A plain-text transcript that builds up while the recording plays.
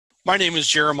My name is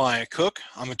Jeremiah Cook.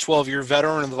 I'm a 12-year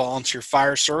veteran of the Volunteer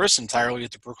Fire Service, entirely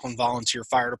at the Brooklyn Volunteer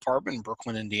Fire Department in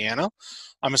Brooklyn, Indiana.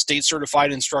 I'm a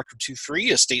state-certified Instructor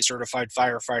 2-3, a state-certified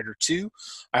Firefighter 2.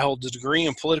 I hold a degree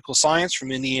in Political Science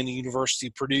from Indiana University,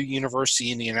 Purdue University,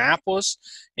 Indianapolis,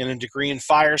 and a degree in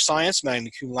Fire Science, magna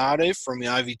cum laude, from the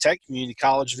Ivy Tech Community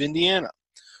College of Indiana.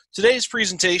 Today's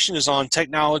presentation is on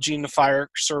technology in the fire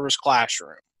service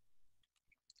classroom.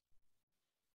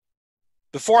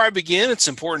 Before I begin, it's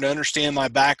important to understand my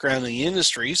background in the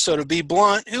industry, so to be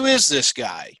blunt, who is this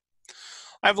guy?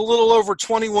 I have a little over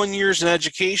 21 years in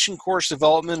education, course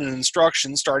development, and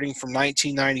instruction, starting from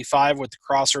 1995 with the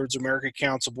Crossroads America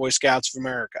Council Boy Scouts of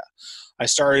America. I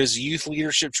started as a youth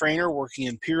leadership trainer, working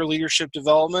in peer leadership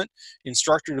development,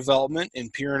 instructor development,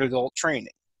 and peer and adult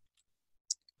training.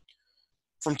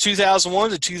 From 2001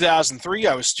 to 2003,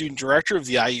 I was student director of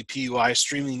the IUPUI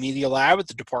Streaming Media Lab at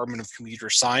the Department of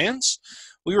Computer Science.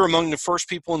 We were among the first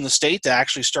people in the state to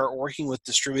actually start working with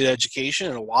distributed education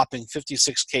at a whopping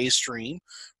 56K stream,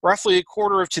 roughly a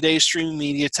quarter of today's streaming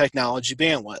media technology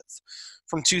bandwidth.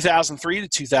 From 2003 to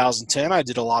 2010, I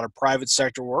did a lot of private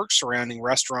sector work surrounding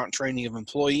restaurant training of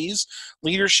employees,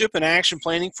 leadership, and action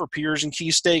planning for peers and key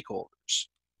stakeholders.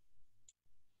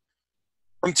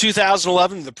 From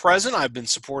 2011 to the present, I've been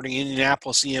supporting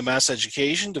Indianapolis EMS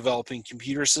education, developing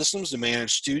computer systems to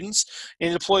manage students,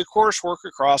 and deploy coursework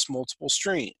across multiple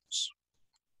streams.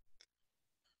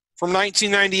 From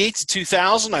 1998 to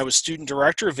 2000, I was student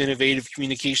director of innovative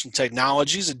communication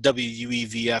technologies at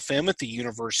WUEV-FM at the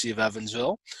University of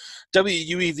Evansville.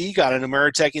 WUEV got an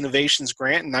Ameritech Innovations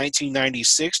grant in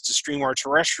 1996 to stream our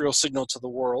terrestrial signal to the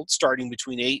world, starting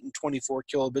between 8 and 24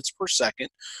 kilobits per second,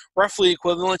 roughly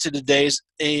equivalent to today's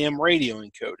AM radio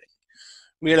encoding.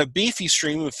 We had a beefy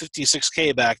stream of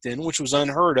 56K back then, which was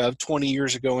unheard of 20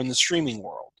 years ago in the streaming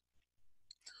world.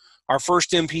 Our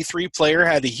first MP3 player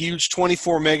had a huge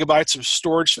 24 megabytes of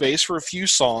storage space for a few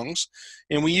songs,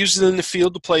 and we used it in the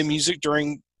field to play music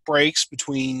during breaks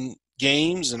between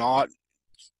games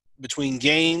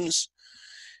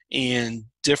and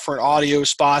different audio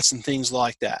spots and things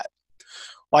like that.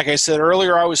 Like I said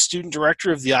earlier, I was student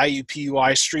director of the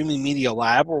IUPUI Streaming Media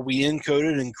Lab, where we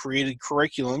encoded and created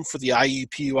curriculum for the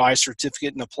IUPUI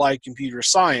Certificate in Applied Computer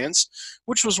Science,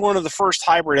 which was one of the first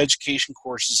hybrid education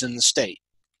courses in the state.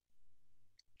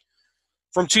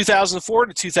 From 2004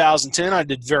 to 2010, I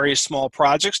did various small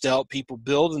projects to help people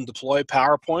build and deploy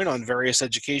PowerPoint on various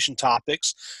education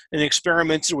topics, and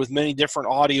experimented with many different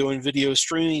audio and video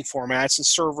streaming formats and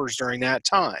servers during that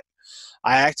time.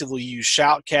 I actively used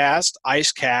Shoutcast,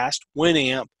 IceCast,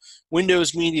 Winamp,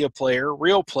 Windows Media Player,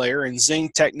 RealPlayer, and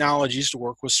Zing technologies to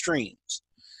work with streams.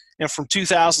 And from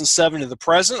 2007 to the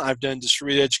present, I've done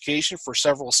distributed education for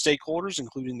several stakeholders,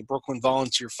 including the Brooklyn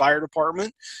Volunteer Fire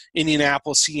Department,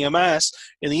 Indianapolis EMS,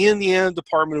 and the Indiana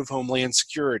Department of Homeland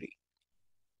Security.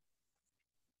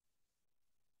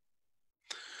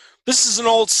 This is an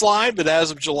old slide, but as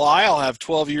of July, I'll have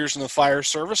 12 years in the fire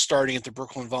service, starting at the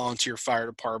Brooklyn Volunteer Fire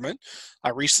Department. I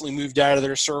recently moved out of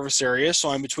their service area,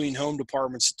 so I'm between home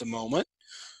departments at the moment.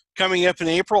 Coming up in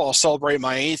April, I'll celebrate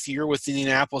my 8th year with the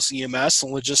Indianapolis EMS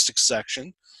and Logistics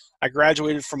section. I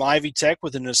graduated from Ivy Tech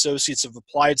with an Associates of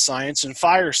Applied Science and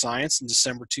Fire Science in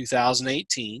December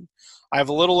 2018. I have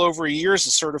a little over a year as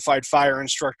a Certified Fire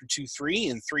Instructor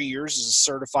 2-3 and 3 years as a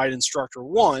Certified Instructor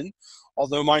 1,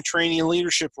 although my training and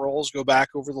leadership roles go back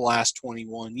over the last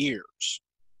 21 years.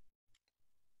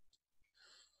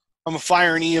 I'm a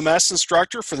fire and EMS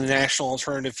instructor for the National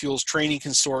Alternative Fuels Training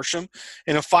Consortium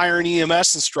and a fire and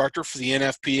EMS instructor for the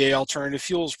NFPA Alternative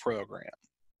Fuels Program.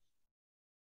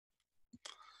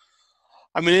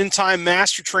 I'm an in-time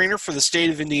master trainer for the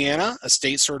state of Indiana, a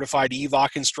state-certified EVOC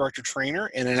instructor trainer,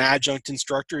 and an adjunct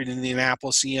instructor at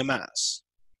Indianapolis EMS.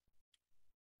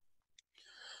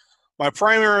 My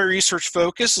primary research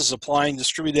focus is applying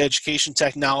distributed education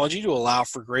technology to allow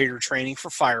for greater training for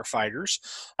firefighters.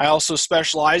 I also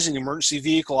specialize in emergency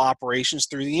vehicle operations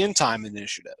through the In-Time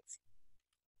Initiative.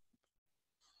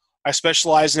 I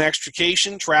specialize in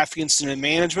extrication, traffic incident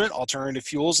management, alternative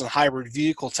fuels, and hybrid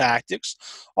vehicle tactics.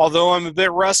 Although I'm a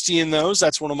bit rusty in those,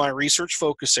 that's one of my research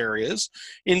focus areas.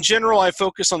 In general, I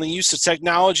focus on the use of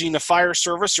technology in the fire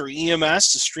service or EMS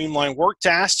to streamline work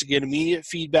tasks to get immediate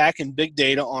feedback and big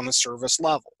data on a service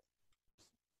level.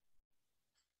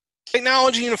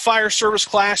 Technology in a fire service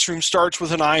classroom starts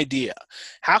with an idea.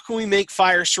 How can we make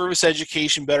fire service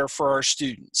education better for our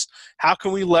students? How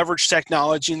can we leverage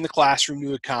technology in the classroom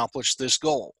to accomplish this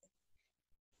goal?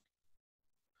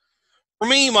 For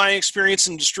me, my experience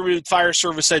in distributed fire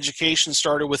service education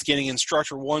started with getting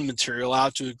Instructor 1 material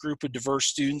out to a group of diverse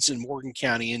students in Morgan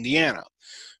County, Indiana.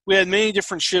 We had many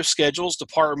different shift schedules,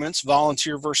 departments,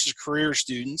 volunteer versus career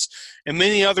students, and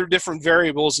many other different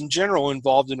variables in general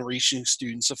involved in reaching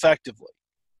students effectively.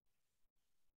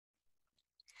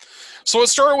 So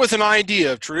let's start with an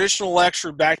idea of traditional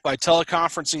lecture backed by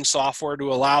teleconferencing software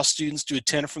to allow students to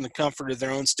attend from the comfort of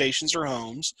their own stations or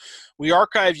homes. We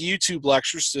archived YouTube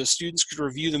lectures so students could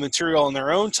review the material in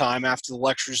their own time after the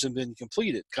lectures had been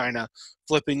completed, kind of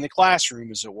flipping the classroom,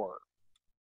 as it were.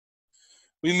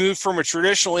 We moved from a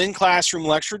traditional in-classroom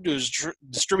lecture to a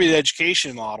distributed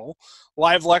education model,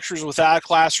 live lectures without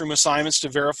classroom assignments to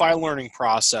verify learning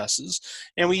processes,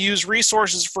 and we use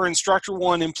resources for Instructor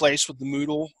One in place with the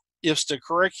Moodle IFSTA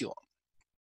curriculum.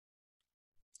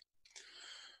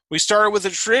 We started with a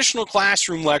traditional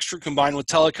classroom lecture combined with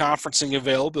teleconferencing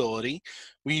availability.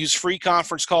 We used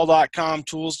freeconferencecall.com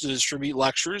tools to distribute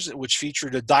lectures, which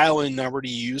featured a dial-in number to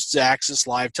use to access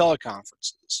live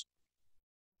teleconferences.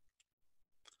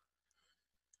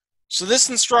 So this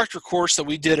instructor course that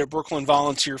we did at Brooklyn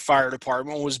Volunteer Fire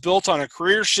Department was built on a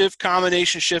career shift,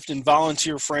 combination shift, and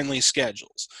volunteer-friendly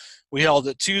schedules. We held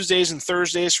it Tuesdays and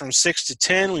Thursdays from 6 to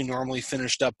 10. We normally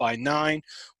finished up by 9.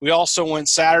 We also went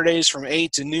Saturdays from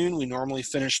 8 to noon. We normally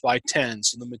finished by 10.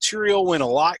 So the material went a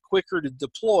lot quicker to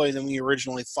deploy than we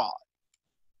originally thought.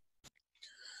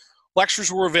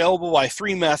 Lectures were available by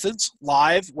 3 methods: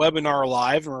 live, webinar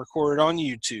live, and recorded on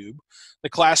YouTube. The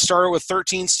class started with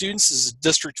 13 students as a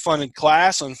district-funded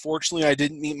class. Unfortunately, I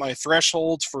didn't meet my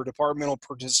thresholds for departmental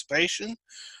participation,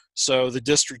 so the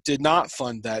district did not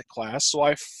fund that class. So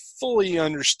I fully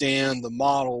understand the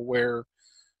model where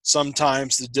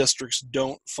sometimes the districts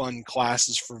don't fund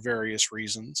classes for various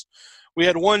reasons. We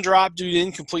had 1 drop due to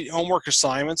incomplete homework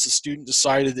assignments. The student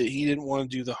decided that he didn't want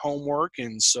to do the homework,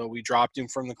 and so we dropped him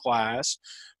from the class.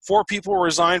 4 people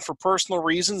resigned for personal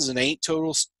reasons, and 8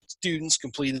 total students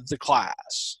completed the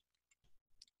class.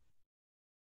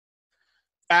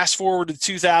 Fast forward to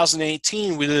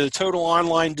 2018, we did a total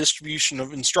online distribution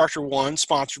of Instructor One,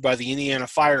 sponsored by the Indiana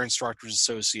Fire Instructors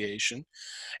Association.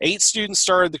 8 students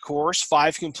started the course,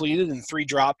 5 completed, and 3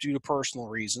 dropped due to personal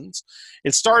reasons.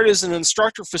 It started as an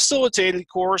instructor-facilitated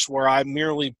course where I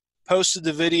merely posted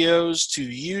the videos to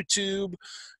YouTube,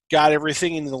 got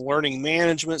everything into the learning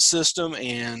management system,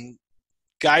 and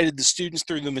guided the students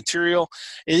through the material.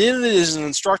 It ended as an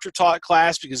instructor-taught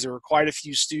class because there were quite a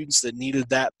few students that needed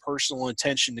that personal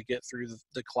attention to get through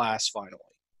the class finally.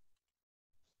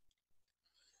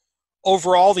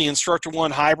 Overall, the Instructor One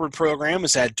hybrid program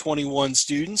has had 21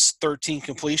 students, 13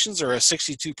 completions, or a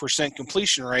 62%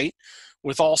 completion rate,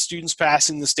 with all students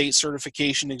passing the state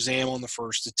certification exam on the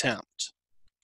first attempt.